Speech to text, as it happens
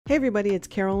Hey everybody, it's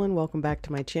Carolyn. Welcome back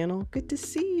to my channel. Good to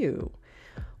see you.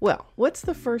 Well, what's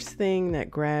the first thing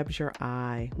that grabs your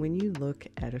eye when you look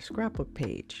at a scrapbook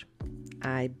page?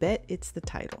 I bet it's the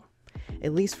title.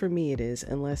 At least for me it is,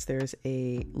 unless there's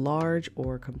a large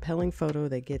or compelling photo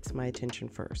that gets my attention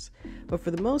first. But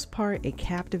for the most part, a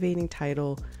captivating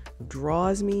title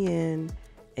draws me in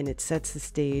and it sets the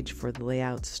stage for the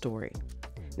layout story.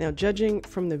 Now, judging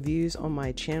from the views on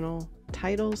my channel,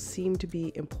 titles seem to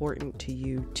be important to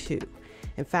you too.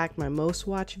 In fact, my most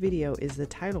watched video is the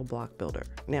title block builder.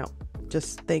 Now,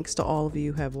 just thanks to all of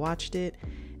you who have watched it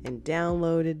and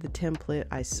downloaded the template.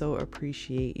 I so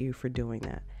appreciate you for doing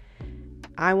that.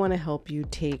 I want to help you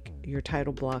take your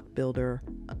title block builder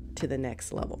to the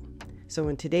next level. So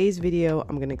in today's video,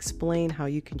 I'm going to explain how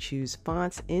you can choose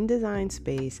fonts in Design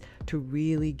Space to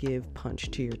really give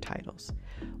punch to your titles.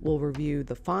 We'll review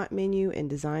the font menu in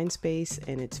Design Space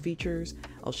and its features.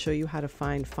 I'll show you how to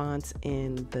find fonts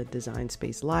in the Design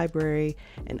Space library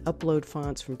and upload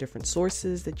fonts from different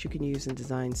sources that you can use in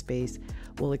Design Space.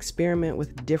 We'll experiment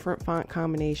with different font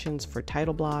combinations for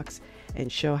title blocks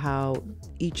and show how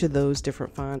each of those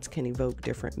different fonts can evoke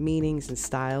different meanings and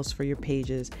styles for your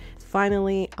pages.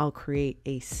 Finally, I'll create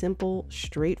a simple,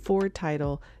 straightforward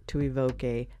title to evoke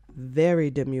a very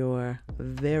demure,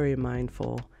 very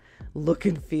mindful look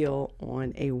and feel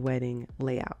on a wedding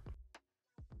layout.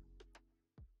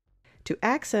 To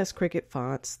access Cricut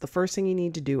fonts, the first thing you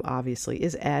need to do, obviously,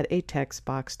 is add a text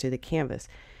box to the canvas.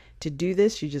 To do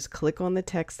this, you just click on the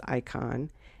text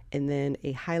icon and then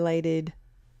a highlighted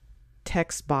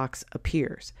text box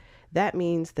appears. That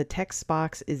means the text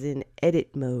box is in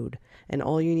edit mode, and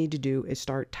all you need to do is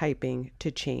start typing to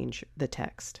change the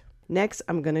text. Next,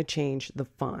 I'm going to change the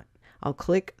font. I'll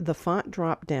click the font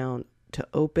drop down to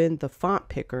open the font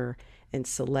picker and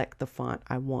select the font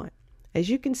I want. As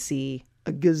you can see,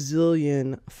 a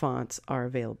gazillion fonts are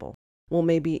available. Well,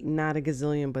 maybe not a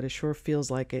gazillion, but it sure feels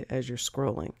like it as you're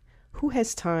scrolling. Who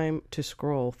has time to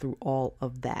scroll through all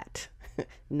of that?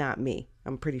 Not me.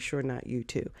 I'm pretty sure not you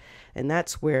too. And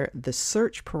that's where the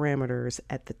search parameters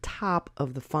at the top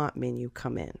of the font menu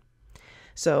come in.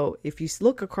 So if you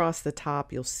look across the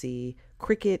top, you'll see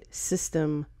Cricut,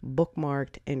 System,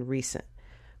 Bookmarked, and Recent.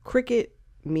 Cricut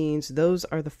means those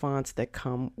are the fonts that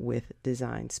come with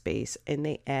Design Space, and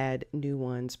they add new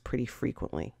ones pretty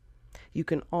frequently. You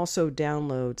can also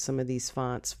download some of these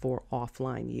fonts for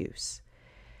offline use.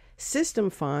 System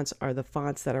fonts are the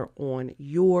fonts that are on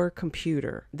your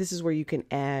computer. This is where you can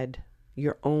add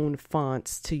your own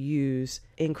fonts to use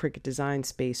in Cricut Design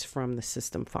Space from the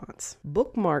system fonts.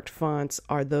 Bookmarked fonts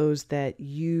are those that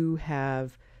you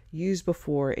have used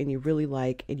before and you really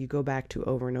like and you go back to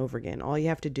over and over again. All you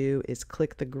have to do is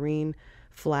click the green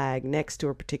flag next to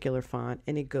a particular font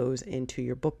and it goes into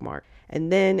your bookmark.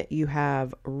 And then you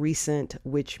have recent,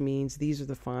 which means these are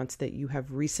the fonts that you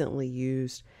have recently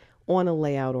used on a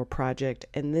layout or project.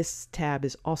 And this tab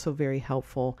is also very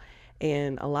helpful.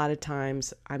 And a lot of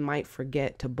times I might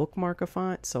forget to bookmark a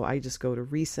font, so I just go to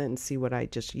recent and see what I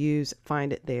just used,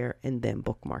 find it there, and then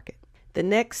bookmark it. The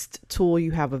next tool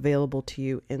you have available to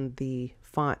you in the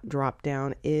font drop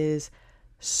down is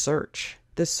search.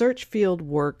 The search field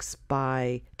works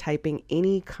by typing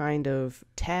any kind of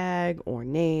tag or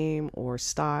name or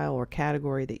style or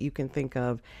category that you can think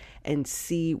of and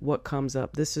see what comes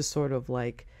up. This is sort of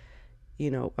like,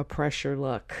 a pressure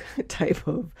luck type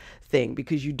of thing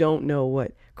because you don't know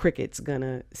what Cricut's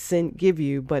gonna give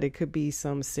you, but it could be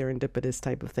some serendipitous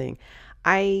type of thing.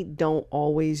 I don't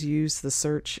always use the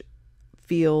search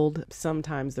field.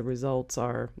 Sometimes the results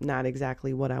are not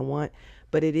exactly what I want,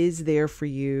 but it is there for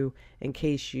you in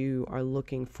case you are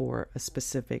looking for a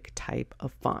specific type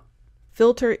of font.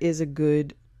 Filter is a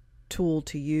good tool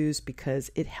to use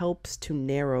because it helps to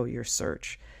narrow your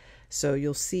search. So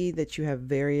you'll see that you have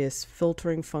various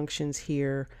filtering functions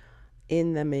here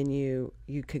in the menu.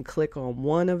 You can click on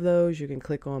one of those, you can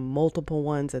click on multiple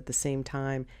ones at the same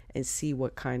time and see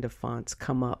what kind of fonts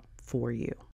come up for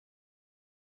you.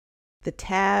 The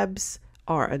tabs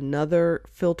are another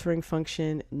filtering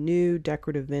function, new,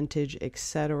 decorative, vintage,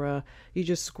 etc. You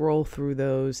just scroll through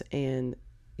those and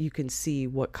you can see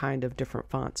what kind of different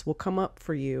fonts will come up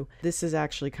for you. This is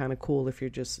actually kind of cool if you're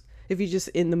just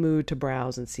in the mood to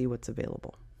browse and see what's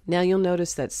available. Now you'll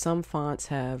notice that some fonts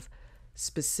have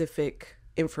specific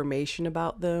information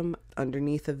about them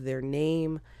underneath of their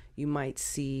name. You might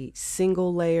see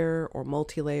single layer or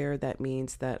multi-layer. That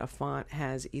means that a font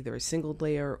has either a single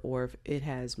layer or if it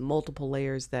has multiple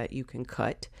layers that you can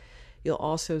cut. You'll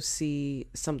also see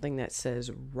something that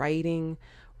says writing.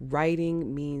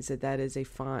 Writing means that is a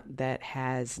font that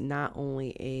has not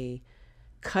only a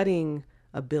cutting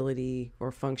ability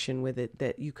or function with it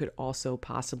that you could also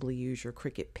possibly use your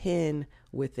Cricut pen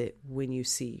with it when you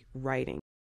see writing.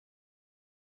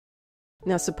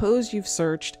 Now, suppose you've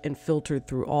searched and filtered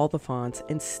through all the fonts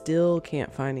and still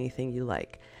can't find anything you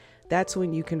like. That's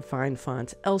when you can find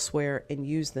fonts elsewhere and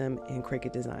use them in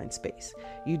Cricut Design Space.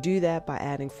 You do that by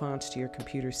adding fonts to your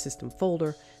computer system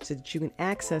folder so that you can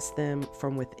access them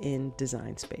from within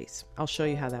Design Space. I'll show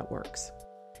you how that works.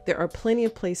 There are plenty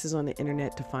of places on the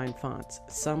internet to find fonts.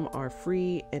 Some are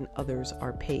free and others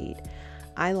are paid.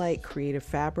 I like Creative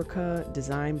Fabrica,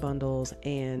 Design Bundles,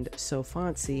 and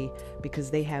Fontsy because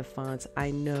they have fonts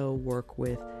I know work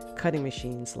with cutting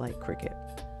machines like Cricut.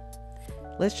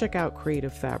 Let's check out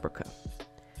Creative Fabrica.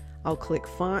 I'll click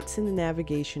Fonts in the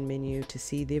navigation menu to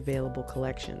see the available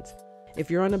collections. If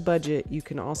you're on a budget, you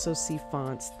can also see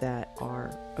fonts that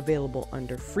are available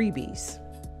under freebies.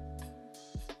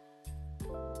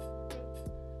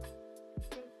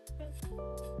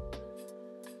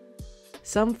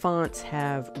 Some fonts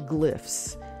have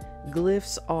glyphs.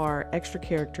 Glyphs are extra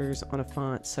characters on a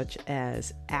font, such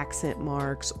as accent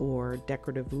marks or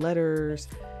decorative letters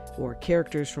or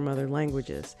characters from other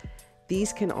languages.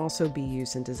 These can also be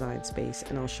used in Design Space,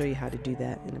 and I'll show you how to do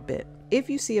that in a bit. If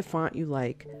you see a font you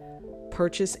like,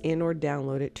 purchase and or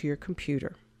download it to your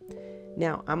computer.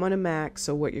 Now, I'm on a Mac,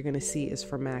 so what you're going to see is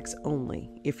for Macs only.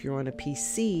 If you're on a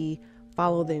PC,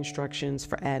 follow the instructions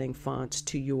for adding fonts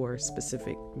to your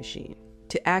specific machine.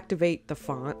 To activate the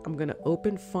font, I'm going to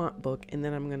open Font-Book, and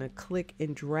then I'm going to click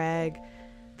and drag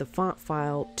the font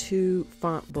file to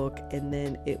Font-Book, and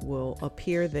then it will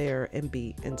appear there and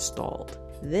be installed.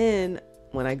 Then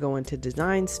when I go into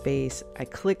Design Space, I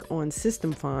click on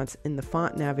System Fonts in the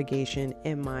font navigation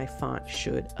and my font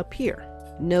should appear.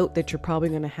 Note that you're probably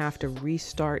going to have to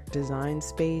restart Design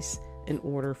Space in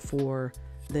order for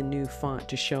the new font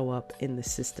to show up in the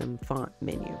System Font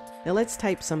menu. Now let's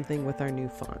type something with our new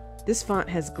font. This font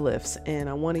has glyphs and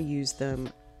I want to use them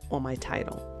on my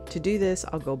title. To do this,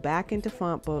 I'll go back into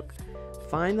Font-Book,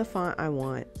 find the font I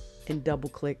want, and double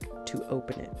click to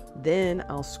open it. Then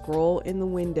I'll scroll in the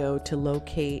window to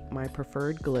locate my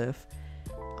preferred glyph.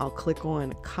 I'll click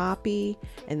on copy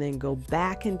and then go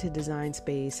back into Design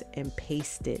Space and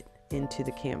paste it into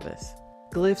the canvas.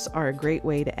 Glyphs are a great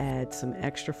way to add some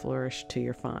extra flourish to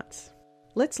your fonts.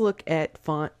 Let's look at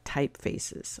font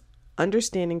typefaces.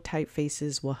 Understanding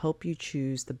typefaces will help you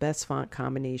choose the best font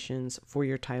combinations for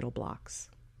your title blocks.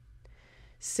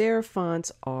 Serif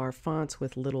fonts are fonts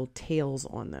with little tails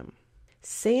on them.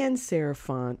 Sans serif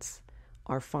fonts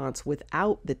are fonts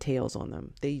without the tails on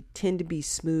them. They tend to be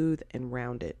smooth and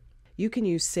rounded. You can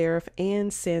use serif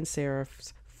and sans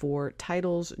serifs for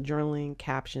titles, journaling,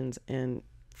 captions, and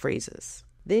phrases.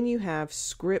 Then you have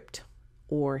script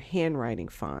or handwriting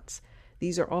fonts.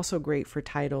 These are also great for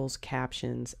titles,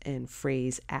 captions, and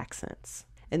phrase accents.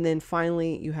 And then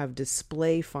finally, you have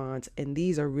display fonts, and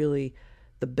these are really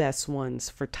the best ones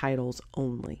for titles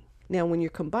only. Now, when you're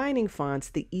combining fonts,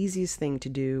 the easiest thing to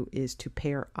do is to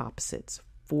pair opposites.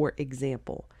 For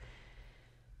example,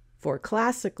 for a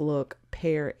classic look,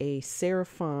 pair a serif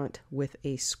font with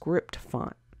a script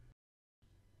font.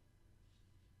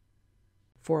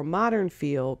 For a modern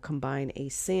feel, combine a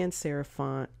sans serif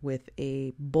font with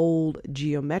a bold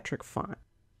geometric font.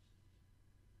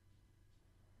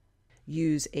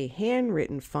 Use a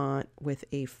handwritten font with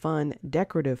a fun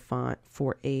decorative font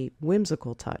for a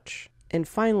whimsical touch. And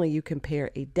finally, you can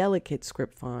pair a delicate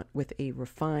script font with a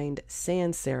refined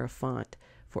sans serif font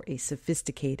for a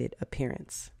sophisticated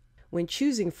appearance. When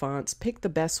choosing fonts, pick the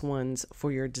best ones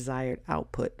for your desired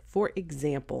output. For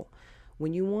example,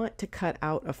 when you want to cut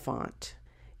out a font,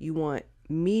 you want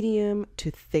medium to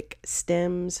thick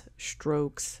stems,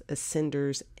 strokes,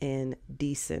 ascenders, and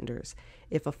descenders.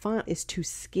 If a font is too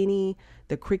skinny,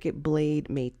 the Cricut blade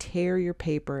may tear your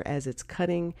paper as it's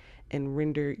cutting and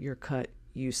render your cut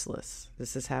useless.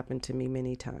 This has happened to me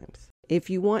many times. If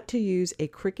you want to use a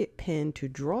Cricut pen to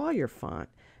draw your font,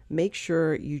 make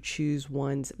sure you choose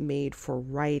ones made for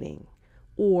writing,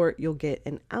 or you'll get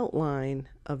an outline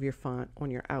of your font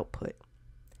on your output.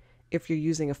 If you're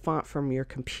using a font from your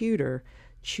computer,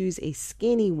 choose a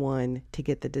skinny one to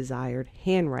get the desired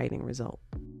handwriting result.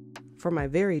 For my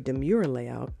very demure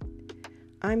layout,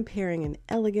 I'm pairing an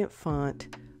elegant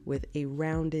font with a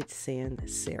rounded sans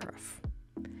serif.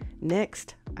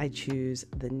 Next, I choose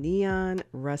the Neon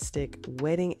Rustic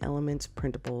Wedding Elements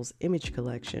Printables image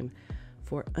collection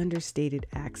for understated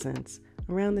accents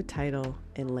around the title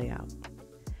and layout.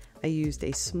 I used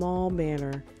a small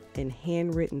banner and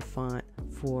handwritten font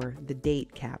for the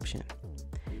date caption.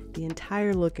 The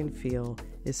entire look and feel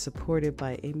is supported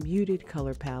by a muted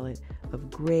color palette of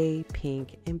gray,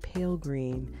 pink, and pale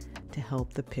green to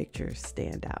help the picture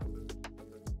stand out.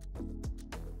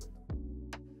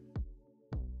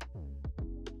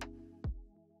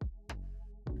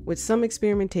 With some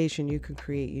experimentation, you can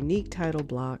create unique title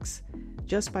blocks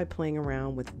just by playing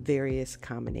around with various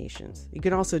combinations. You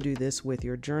can also do this with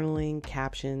your journaling,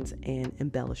 captions, and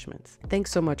embellishments.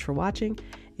 Thanks so much for watching.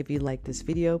 If you like this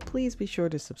video, please be sure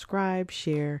to subscribe,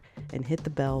 share, and hit the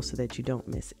bell so that you don't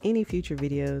miss any future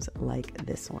videos like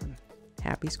this one.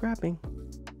 Happy scrapping!